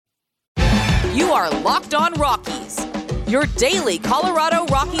You are Locked On Rockies, your daily Colorado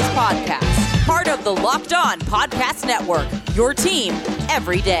Rockies podcast. Part of the Locked On Podcast Network, your team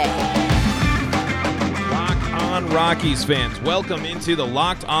every day. Locked On Rockies fans, welcome into the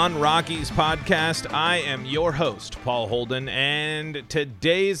Locked On Rockies podcast. I am your host, Paul Holden, and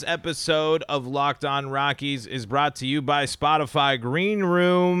today's episode of Locked On Rockies is brought to you by Spotify Green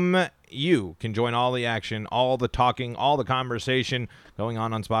Room. You can join all the action, all the talking, all the conversation going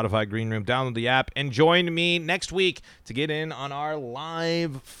on Spotify Green Room. Download the app and join me next week to get in on our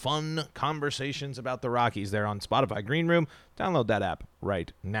live, fun conversations about the Rockies there on Spotify Green Room. Download that app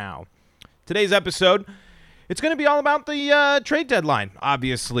right now. Today's episode, it's going to be all about the trade deadline,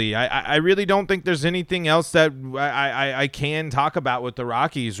 obviously. I really don't think there's anything else that I can talk about with the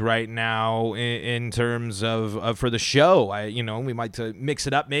Rockies right now in terms of for the show. We might mix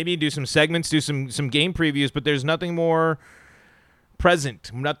it up, maybe do some segments, do some game previews, but there's nothing more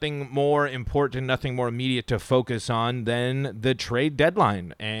present, nothing more important, nothing more immediate to focus on than the trade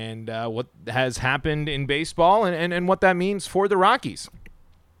deadline and what has happened in baseball and what that means for the Rockies.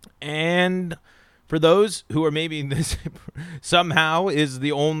 And for those who are maybe this somehow is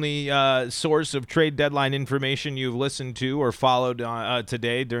the only source of trade deadline information you've listened to or followed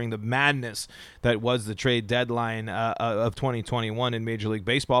today during the madness that was the trade deadline of 2021 in Major League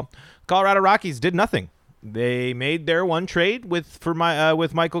Baseball, Colorado Rockies did nothing. They made their one trade with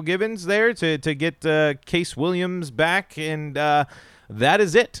Michael Givens there to get Case Williams back, and that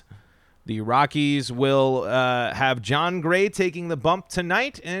is it. The Rockies will have Jon Gray taking the bump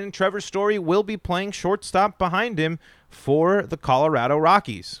tonight, and Trevor Story will be playing shortstop behind him for the Colorado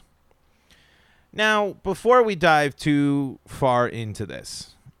Rockies. Now, before we dive too far into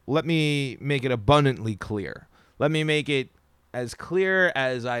this, let me make it abundantly clear. Let me make it as clear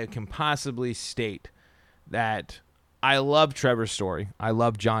as I can possibly state that I love Trevor Story. I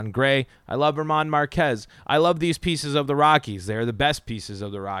love Jon Gray. I love German Marquez. I love these pieces of the Rockies. They're the best pieces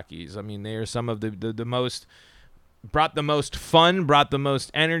of the Rockies. I mean, they are some of the most, brought the most fun, brought the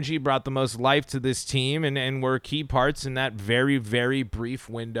most energy, brought the most life to this team, and were key parts in that very, very brief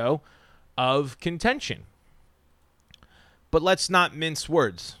window of contention. But let's not mince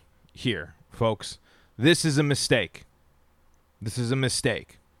words here, folks. This is a mistake. This is a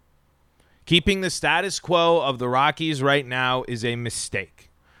mistake. Keeping the status quo of the Rockies right now is a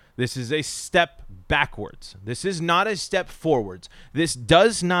mistake. This is a step backwards. This is not a step forwards. This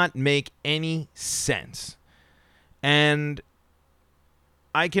does not make any sense. And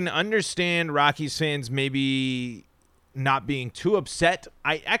I can understand Rockies fans maybe not being too upset.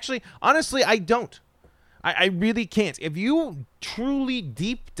 Honestly, I don't. I really can't. If you truly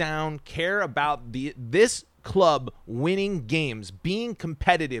deep down care about this club winning games, being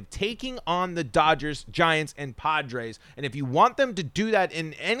competitive, taking on the Dodgers, Giants, and Padres, and if you want them to do that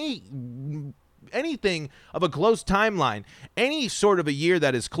in anything of a close timeline, any sort of a year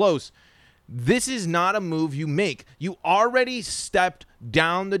that is close, this is not a move you make. You already stepped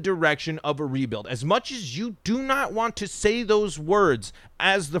down the direction of a rebuild. As much as you do not want to say those words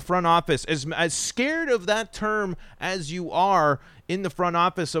as the front office, as scared of that term as you are in the front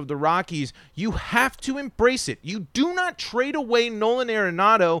office of the Rockies, you have to embrace it. You do not trade away Nolan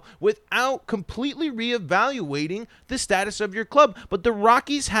Arenado without completely reevaluating the status of your club. But the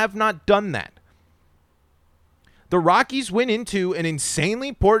Rockies have not done that. The Rockies went into an insanely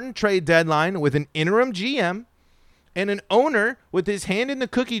important trade deadline with an interim GM and an owner with his hand in the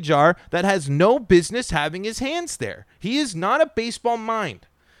cookie jar that has no business having his hands there. He is not a baseball mind.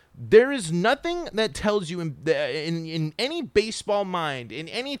 There is nothing that tells you in any baseball mind, in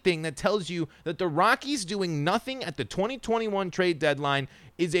anything that tells you that the Rockies doing nothing at the 2021 trade deadline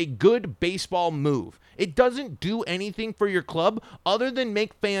is a good baseball move. It doesn't do anything for your club other than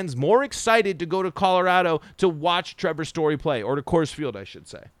make fans more excited to go to Colorado to watch Trevor Story play, or to Coors Field, I should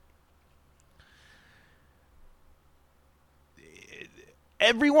say.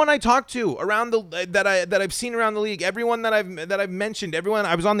 Everyone I talk to around that I've seen around the league, everyone that I've mentioned, everyone,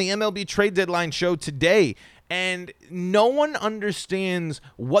 I was on the MLB trade deadline show today, and no one understands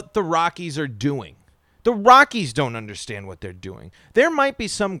what the Rockies are doing. The Rockies don't understand what they're doing. There might be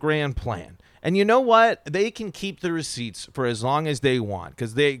some grand plan. And you know what? They can keep the receipts for as long as they want,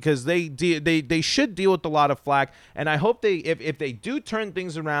 because they should deal with a lot of flack. And I hope if they do turn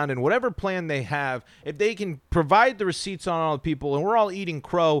things around and whatever plan they have, if they can provide the receipts on all the people, and we're all eating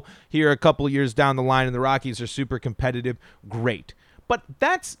crow here a couple years down the line, and the Rockies are super competitive, great. But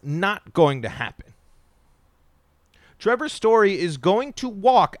that's not going to happen. Trevor Story is going to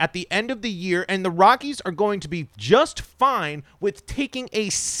walk at the end of the year, and the Rockies are going to be just fine with taking a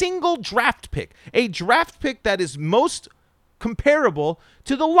single draft pick, a draft pick that is most comparable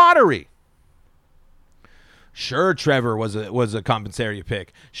to the lottery. Sure, Trevor was a compensatory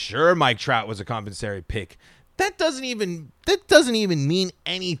pick. Sure, Mike Trout was a compensatory pick. That doesn't even mean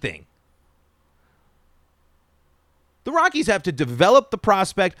anything. The Rockies have to develop the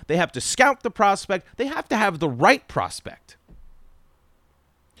prospect. They have to scout the prospect. They have to have the right prospect.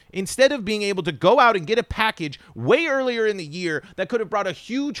 Instead of being able to go out and get a package way earlier in the year that could have brought a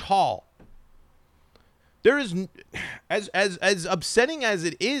huge haul. There is, as upsetting as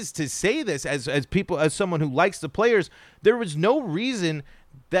it is to say this, as someone who likes the players, there was no reason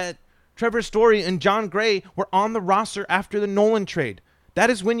that Trevor Story and Jon Gray were on the roster after the Nolan trade. That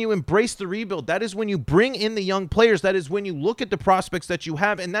is when you embrace the rebuild. That is when you bring in the young players. That is when you look at the prospects that you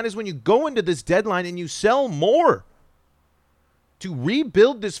have. And that is when you go into this deadline and you sell more to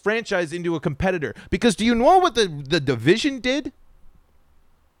rebuild this franchise into a competitor. Because do you know what the division did?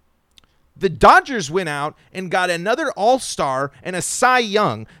 The Dodgers went out and got another All-Star and a Cy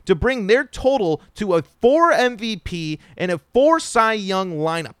Young to bring their total to a 4 MVP and a 4 Cy Young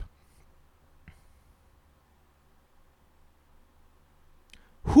lineup.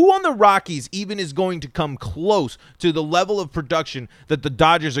 Who on the Rockies even is going to come close to the level of production that the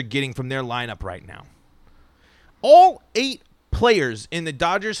Dodgers are getting from their lineup right now? All 8 players in the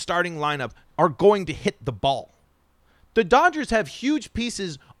Dodgers starting lineup are going to hit the ball. The Dodgers have huge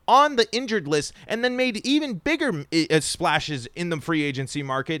pieces on the injured list and then made even bigger splashes in the free agency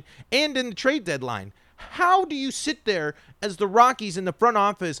market and in the trade deadline. How do you sit there as the Rockies in the front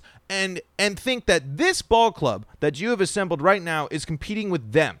office and think that this ball club that you have assembled right now is competing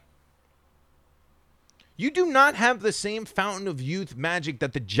with them? You do not have the same fountain of youth magic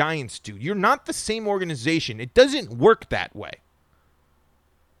that the Giants do. You're not the same organization. It doesn't work that way.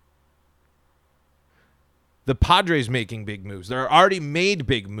 The Padres making big moves. They're already made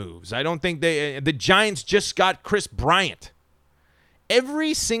big moves. I don't think the Giants just got Chris Bryant.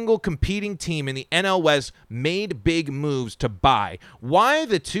 Every single competing team in the NL West made big moves to buy. Why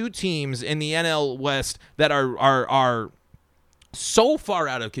the 2 teams in the NL West that are so far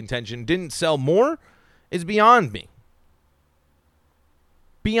out of contention didn't sell more is beyond me.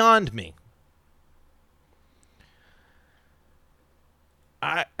 Beyond me.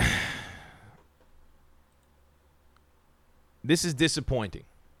 This is disappointing.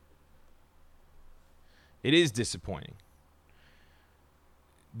 It is disappointing.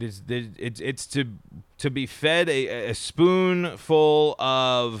 It's to be fed a spoonful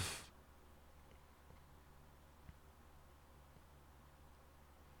of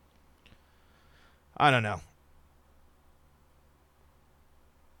I don't know.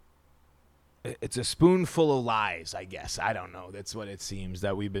 It's a spoonful of lies, I guess. I don't know. That's what it seems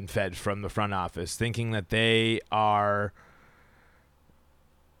that we've been fed from the front office, thinking that they are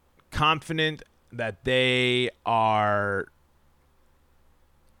confident, that they are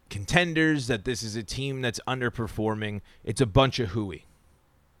contenders, that this is a team that's underperforming. It's a bunch of hooey.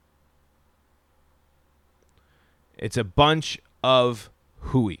 It's a bunch of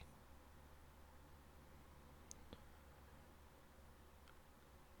hooey.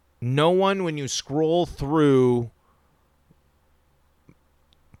 No one, when you scroll through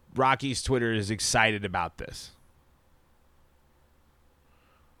Rocky's Twitter, is excited about this.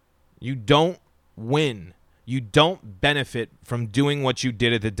 You don't win. You don't benefit from doing what you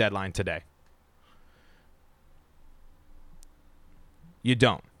did at the deadline today. You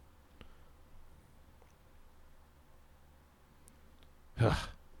don't.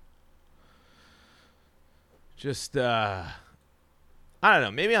 Just, I don't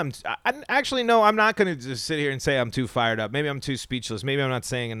know. Maybe I'm not going to just sit here and say I'm too fired up. Maybe I'm too speechless. Maybe I'm not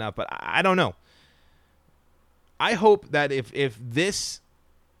saying enough, but I don't know. I hope that if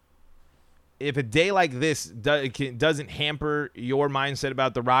a day like this doesn't hamper your mindset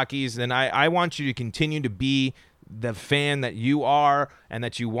about the Rockies, then I want you to continue to be the fan that you are and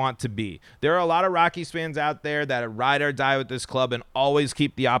that you want to be. There are a lot of Rockies fans out there that ride or die with this club and always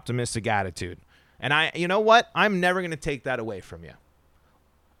keep the optimistic attitude. And you know what? I'm never going to take that away from you.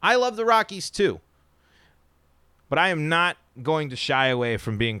 I love the Rockies too. But I am not going to shy away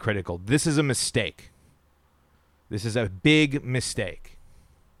from being critical. This is a mistake. This is a big mistake.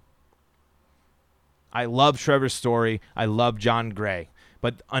 I love Trevor Story. I love Jon Gray.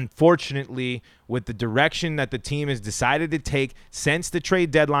 But unfortunately, with the direction that the team has decided to take since the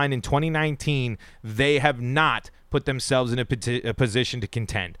trade deadline in 2019, they have not put themselves in a position to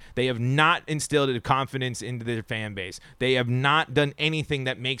contend. They have not instilled a confidence into their fan base. They have not done anything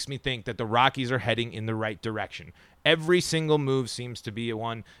that makes me think that the Rockies are heading in the right direction. Every single move seems to be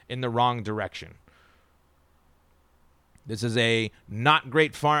one in the wrong direction. This is a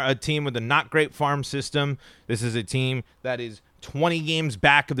team with a not great farm system. This is a team that is 20 games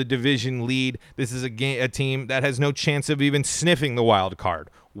back of the division lead. This is a team that has no chance of even sniffing the wild card.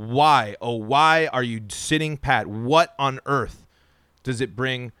 Why? Oh, why are you sitting pat? What on earth does it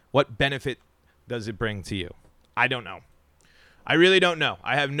bring? What benefit does it bring to you? I don't know. I really don't know.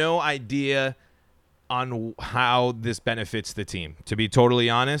 I have no idea on how this benefits the team, to be totally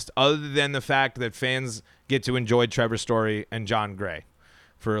honest, other than the fact that fans get to enjoy Trevor Story and Jon Gray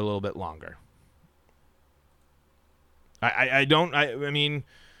for a little bit longer. I mean,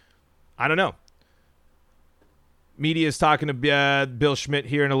 I don't know. Media is talking to Bill Schmidt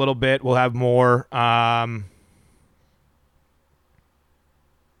here in a little bit. We'll have more.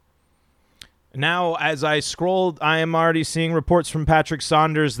 Now, as I scrolled, I am already seeing reports from Patrick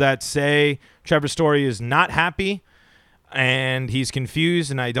Saunders that say Trevor Story is not happy and he's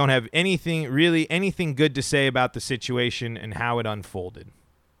confused, and I don't have anything good to say about the situation and how it unfolded.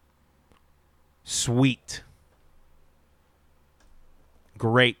 Sweet.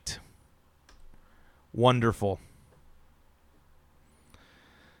 Great. Wonderful.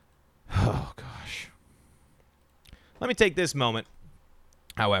 Oh, gosh. Let me take this moment,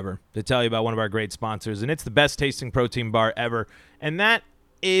 however, to tell you about one of our great sponsors, and it's the best tasting protein bar ever, and that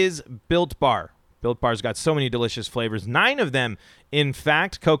is Built Bar. Built Bar's got so many delicious flavors, 9 of them, in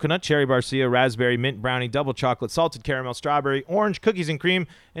fact: coconut, cherry barcia, raspberry, mint brownie, double chocolate, salted caramel, strawberry, orange, cookies and cream,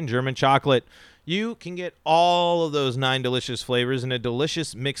 and German chocolate. You can get all of those 9 delicious flavors in a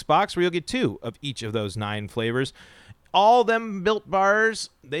delicious mix box where you'll get 2 of each of those 9 flavors. All them Built Bars,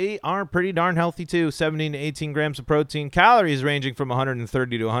 they are pretty darn healthy too. 17 to 18 grams of protein, calories ranging from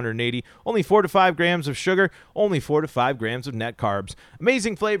 130 to 180, only 4 to 5 grams of sugar, only 4 to 5 grams of net carbs.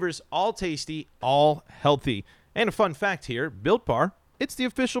 Amazing flavors, all tasty, all healthy. And a fun fact here, Built Bar, it's the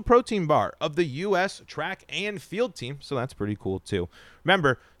official protein bar of the U.S. track and field team, so that's pretty cool too.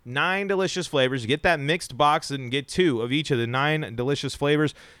 Remember, 9 delicious flavors. You get that mixed box and get 2 of each of the 9 delicious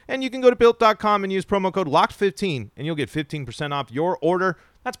flavors. And you can go to Built.com and use promo code LOCKED15, and you'll get 15% off your order.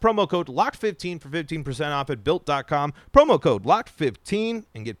 That's promo code LOCKED15 for 15% off at Built.com. Promo code LOCKED15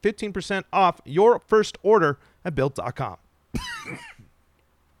 and get 15% off your first order at Built.com.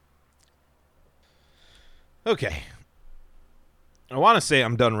 Okay. I want to say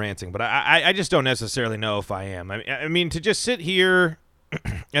I'm done ranting, but I just don't necessarily know if I am. I mean, to just sit here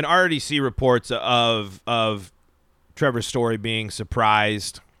and already see reports of Trevor Story being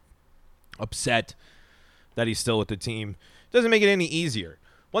surprised, upset that he's still with the team, doesn't make it any easier.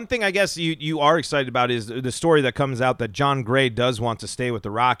 One thing I guess you are excited about is the story that comes out that Jon Gray does want to stay with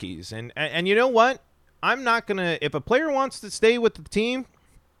the Rockies. And you know what? I'm not going to – if a player wants to stay with the team,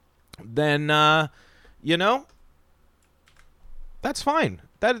 then, that's fine.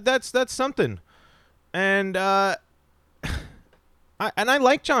 That's something. And I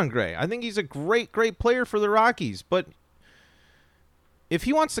like Jon Gray. I think he's a great player for the Rockies. But if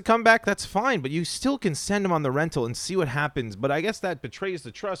he wants to come back, that's fine. But you still can send him on the rental and see what happens. But I guess that betrays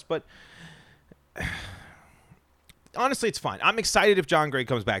the trust. But honestly, it's fine. I'm excited if Jon Gray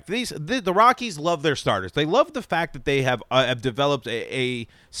comes back. The Rockies love their starters. They love the fact that they have developed a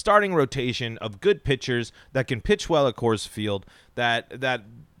starting rotation of good pitchers that can pitch well at Coors Field. That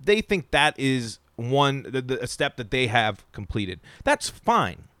they think that is a step that they have completed. That's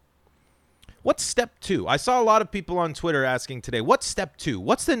fine. What's step 2? I saw a lot of people on Twitter asking today, what's step 2?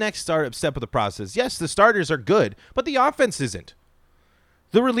 What's the next step of the process? Yes, the starters are good, but the offense isn't.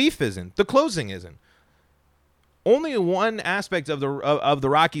 The relief isn't. The closing isn't. Only one aspect of the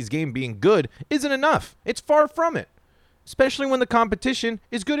Rockies game being good isn't enough. It's far from it, especially when the competition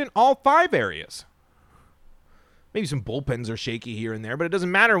is good in all 5 areas. Maybe some bullpens are shaky here and there, but it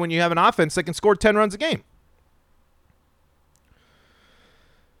doesn't matter when you have an offense that can score 10 runs a game.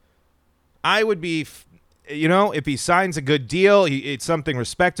 I would be, if he signs a good deal, it's something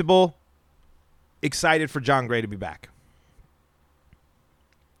respectable, excited for Jon Gray to be back.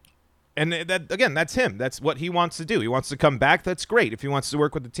 And that, again, that's him. That's what he wants to do. He wants to come back. That's great. If he wants to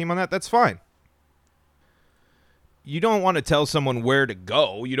work with the team on that, that's fine. You don't want to tell someone where to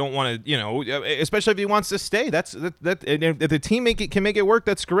go. You don't want to, especially if he wants to stay. If the team can make it work,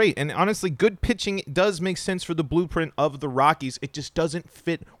 that's great. And honestly, good pitching does make sense for the blueprint of the Rockies. It just doesn't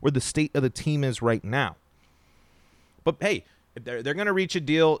fit where the state of the team is right now. But hey, if they're going to reach a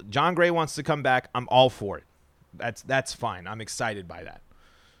deal, Jon Gray wants to come back, I'm all for it. That's fine. I'm excited by that.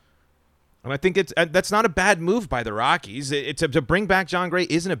 And I think that's not a bad move by the Rockies. To bring back Jon Gray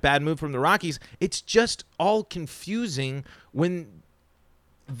isn't a bad move from the Rockies. It's just all confusing when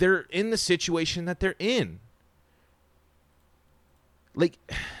they're in the situation that they're in. Like,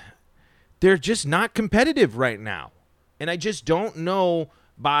 they're just not competitive right now. And I just don't know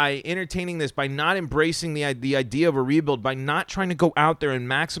by entertaining this, by not embracing the idea of a rebuild, by not trying to go out there and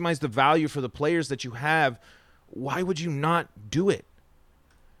maximize the value for the players that you have, why would you not do it?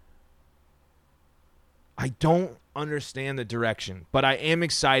 I don't understand the direction, but I am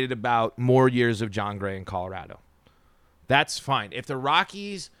excited about more years of Jon Gray in Colorado. That's fine. If the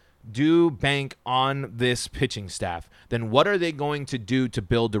Rockies do bank on this pitching staff, then what are they going to do to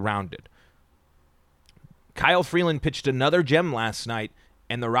build around it? Kyle Freeland pitched another gem last night,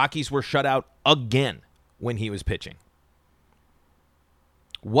 and the Rockies were shut out again when he was pitching.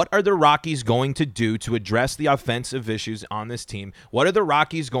 What are the Rockies going to do to address the offensive issues on this team? What are the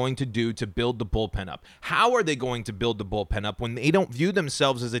Rockies going to do to build the bullpen up? How are they going to build the bullpen up when they don't view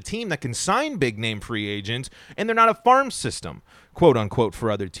themselves as a team that can sign big-name free agents, and they're not a farm system, quote-unquote, for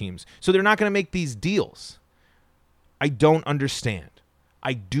other teams? So they're not going to make these deals. I don't understand.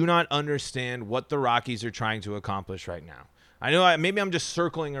 I do not understand what the Rockies are trying to accomplish right now. I know maybe I'm just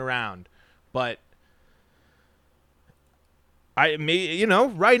circling around, but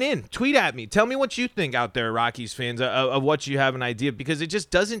write in, tweet at me. Tell me what you think out there, Rockies fans, of what you have an idea, because it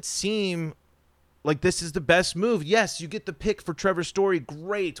just doesn't seem like this is the best move. Yes, you get the pick for Trevor Story.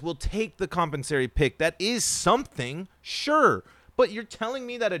 Great. We'll take the compensatory pick. That is something, sure. But you're telling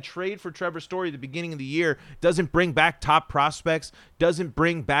me that a trade for Trevor Story at the beginning of the year doesn't bring back top prospects, doesn't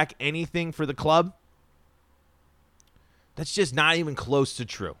bring back anything for the club? That's just not even close to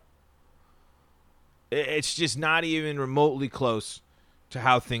true. It's just not even remotely close to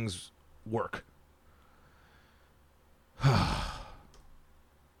how things work.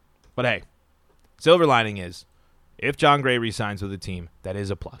 But hey, silver lining is, if Jon Gray resigns with the team, that is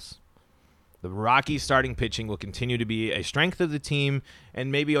a plus. The Rockies starting pitching will continue to be a strength of the team,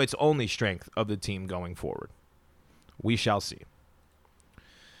 and maybe its only strength of the team going forward. We shall see.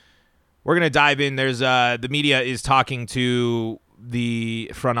 We're going to dive in. There's the media is talking to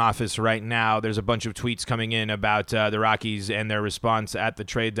the front office right now. There's a bunch of tweets coming in about the Rockies and their response at the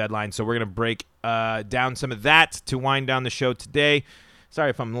trade deadline. So we're going to break down some of that to wind down the show today. Sorry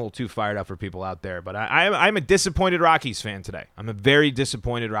if I'm a little too fired up for people out there, but I'm a disappointed Rockies fan today. I'm a very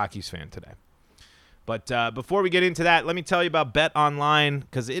disappointed Rockies fan today. But before we get into that, let me tell you about Bet Online,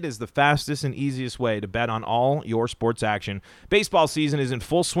 because it is the fastest and easiest way to bet on all your sports action. Baseball season is in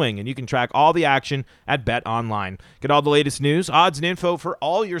full swing, and you can track all the action at Bet Online. Get all the latest news, odds, and info for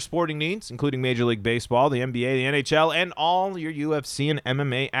all your sporting needs, including Major League Baseball, the NBA, the NHL, and all your UFC and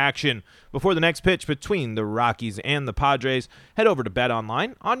MMA action. Before the next pitch between the Rockies and the Padres, head over to Bet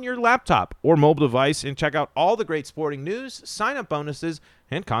Online on your laptop or mobile device and check out all the great sporting news, sign-up bonuses,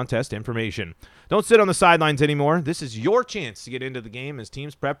 and contest information. Don't sit on the sidelines anymore. This is your chance to get into the game as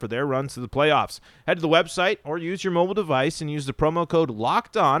teams prep for their runs to the playoffs. Head to the website or use your mobile device and use the promo code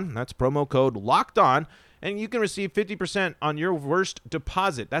LOCKEDON. That's promo code LOCKEDON. And you can receive 50% on your first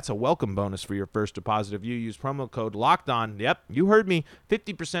deposit. That's a welcome bonus for your first deposit if you use promo code LOCKEDON. Yep, you heard me.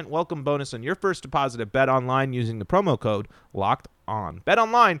 50% welcome bonus on your first deposit at Bet Online using the promo code LOCKEDON. Bet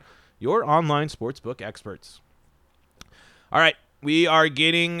Online, your online sportsbook experts. All right. We are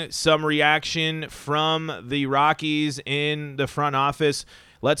getting some reaction from the Rockies in the front office.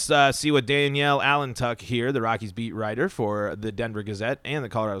 Let's see what Danielle Allentuck here, the Rockies beat writer for the Denver Gazette and the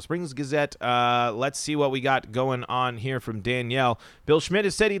Colorado Springs Gazette. Let's see what we got going on here from Danielle. Bill Schmidt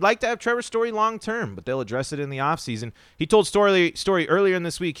has said he'd like to have Trevor Story long-term, but they'll address it in the offseason. He told Story earlier in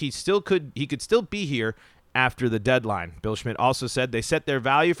this week he could still be here after the deadline. Bill Schmidt also said they set their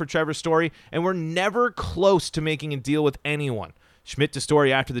value for Trevor Story and were never close to making a deal with anyone. Schmidt to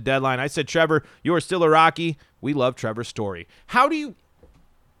Story after the deadline. I said, Trevor, you are still a Rocky. We love Trevor Story.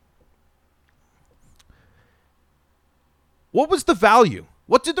 What was the value?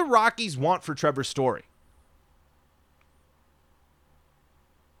 What did the Rockies want for Trevor Story?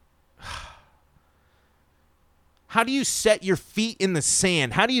 How do you set your feet in the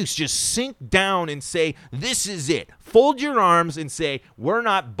sand? How do you just sink down and say, this is it? Fold your arms and say, we're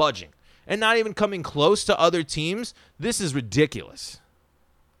not budging. And not even coming close to other teams? This is ridiculous.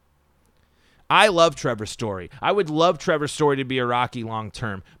 I love Trevor Story. I would love Trevor Story to be a Rocky long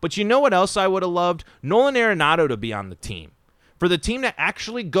term. But you know what else I would have loved? Nolan Arenado to be on the team. For the team to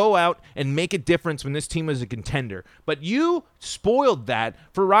actually go out and make a difference when this team was a contender. But you spoiled that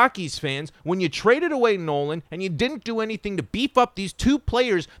for Rockies fans when you traded away Nolan and you didn't do anything to beef up these two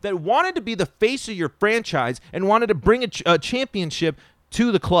players that wanted to be the face of your franchise and wanted to bring a championship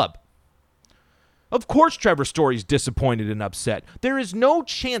to the club. Of course Trevor Story's disappointed and upset. There is no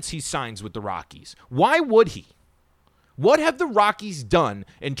chance he signs with the Rockies. Why would he? What have the Rockies done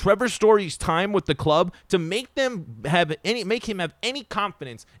in Trevor Story's time with the club to make him have any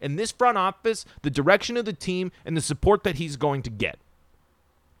confidence in this front office, the direction of the team, and the support that he's going to get?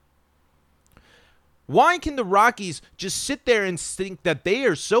 Why can the Rockies just sit there and think that they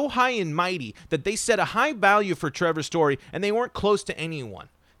are so high and mighty that they set a high value for Trevor Story and they weren't close to anyone?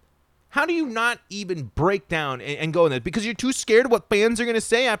 How do you not even break down and go in that? Because you're too scared of what fans are going to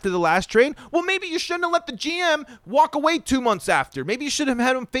say after the last trade? Well, maybe you shouldn't have let the GM walk away 2 months after. Maybe you should have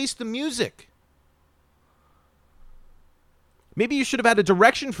had him face the music. Maybe you should have had a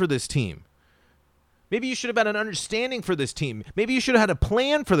direction for this team. Maybe you should have had an understanding for this team. Maybe you should have had a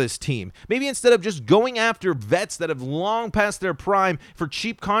plan for this team. Maybe instead of just going after vets that have long passed their prime for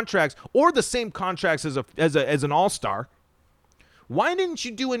cheap contracts or the same contracts as an all-star, why didn't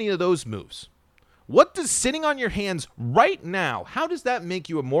you do any of those moves? What does sitting on your hands right now, how does that make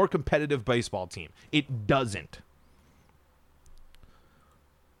you a more competitive baseball team? It doesn't.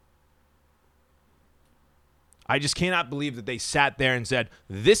 I just cannot believe that they sat there and said,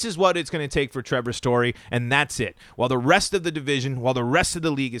 this is what it's going to take for Trevor Story, and that's it. While the rest of the division, while the rest of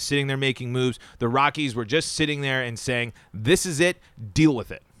the league is sitting there making moves, the Rockies were just sitting there and saying, this is it, deal with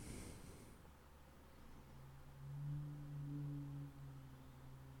it.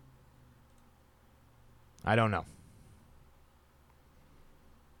 I don't know.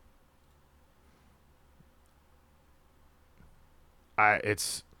 And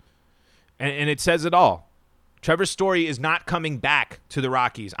it says it all. Trevor Story is not coming back to the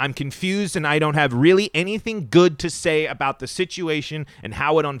Rockies. I'm confused, and I don't have really anything good to say about the situation and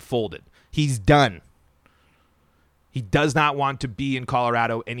how it unfolded. He's done. He does not want to be in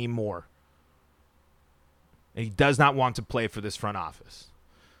Colorado anymore. And he does not want to play for this front office.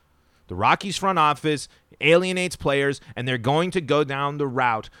 The Rockies front office alienates players, and they're going to go down the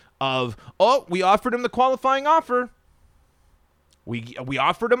route of, we offered him the qualifying offer. We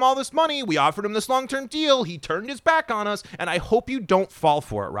offered him all this money. We offered him this long-term deal. He turned his back on us, and I hope you don't fall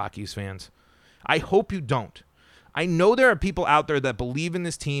for it, Rockies fans. I hope you don't. I know there are people out there that believe in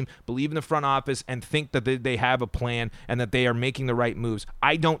this team, believe in the front office, and think that they have a plan and that they are making the right moves.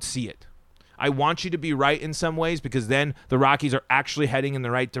 I don't see it. I want you to be right in some ways because then the Rockies are actually heading in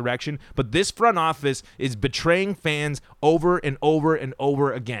the right direction. But this front office is betraying fans over and over and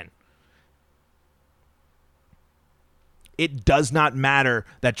over again. It does not matter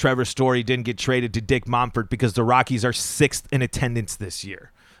that Trevor Story didn't get traded to Dick Monfort because the Rockies are 6th in attendance this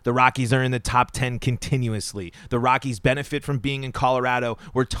year. The Rockies are in the top 10 continuously. The Rockies benefit from being in Colorado,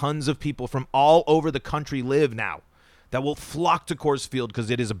 where tons of people from all over the country live now that will flock to Coors Field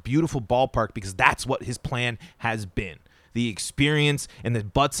because it is a beautiful ballpark, because that's what his plan has been. The experience and the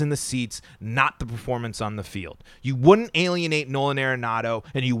butts in the seats, not the performance on the field. You wouldn't alienate Nolan Arenado,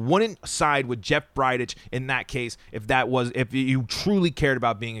 and you wouldn't side with Jeff Bridich in that case if you truly cared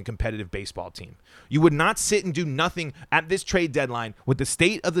about being a competitive baseball team. You would not sit and do nothing at this trade deadline with the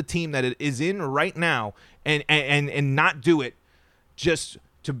state of the team that it is in right now and not do it just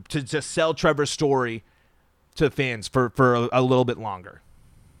to sell Trevor Story to fans for a little bit longer.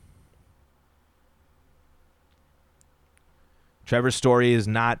 Trevor Story is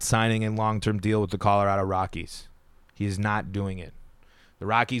not signing a long-term deal with the Colorado Rockies. He is not doing it. The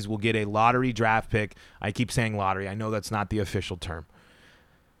Rockies will get a lottery draft pick. I keep saying lottery. I know that's not the official term.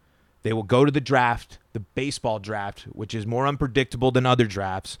 They will go to the draft, the baseball draft, which is more unpredictable than other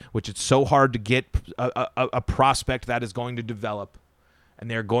drafts, which it's so hard to get a prospect that is going to develop,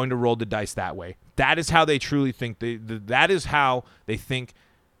 and they're going to roll the dice that way. That is how they truly think. That is how they think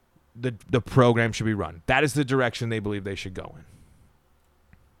the program should be run. That is the direction they believe they should go in.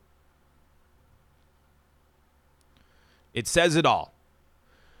 It says it all.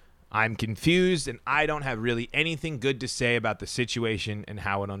 I'm confused, and I don't have really anything good to say about the situation and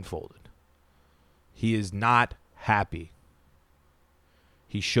how it unfolded. He is not happy.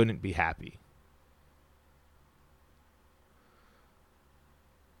 He shouldn't be happy.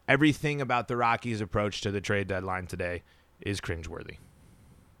 Everything about the Rockies' approach to the trade deadline today is cringeworthy.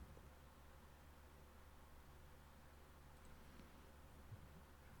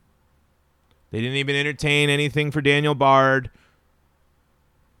 They didn't even entertain anything for Daniel Bard.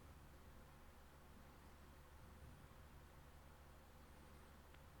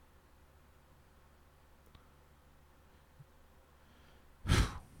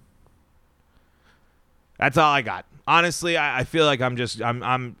 That's all I got. Honestly, I feel like I'm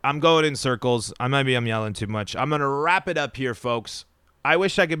going in circles. I'm yelling too much. I'm going to wrap it up here, folks. I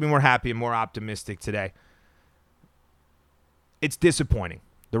wish I could be more happy and more optimistic today. It's disappointing.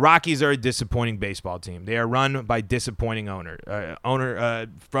 The Rockies are a disappointing baseball team. They are run by disappointing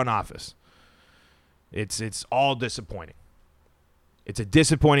front office. It's all disappointing. It's a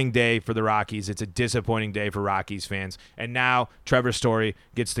disappointing day for the Rockies. It's a disappointing day for Rockies fans. And now Trevor Story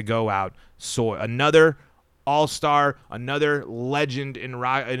gets to go out. So another all-star, another legend in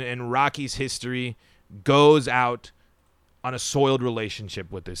Rockies history goes out on a soiled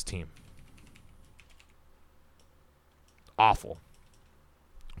relationship with this team. Awful.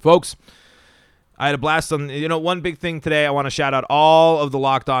 Folks, I had a blast on, one big thing today. I want to shout out all of the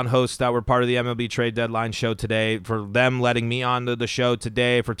Locked On hosts that were part of the MLB Trade Deadline show today, for them letting me on the show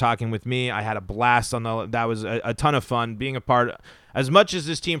today, for talking with me. I had a blast that was a ton of fun being a part. As much as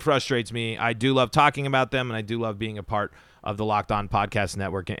this team frustrates me, I do love talking about them, and I do love being a part of the Locked On Podcast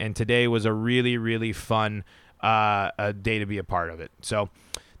Network. And today was a really, really fun a day to be a part of it. So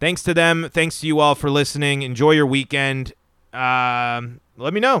thanks to them. Thanks to you all for listening. Enjoy your weekend.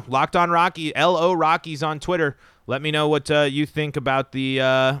 Let me know. Locked On Rocky, LO Rockies on Twitter. Let me know what you think about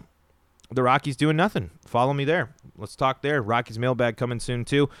the Rockies doing nothing. Follow me there. Let's talk there. Rockies mailbag coming soon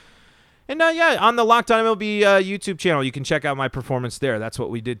too. And on the Locked On MLB YouTube channel, you can check out my performance there. That's what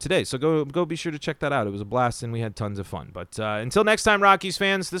we did today. So go be sure to check that out. It was a blast, and we had tons of fun. But until next time, Rockies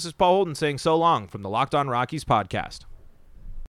fans, this is Paul Holden saying so long from the Locked On Rockies podcast.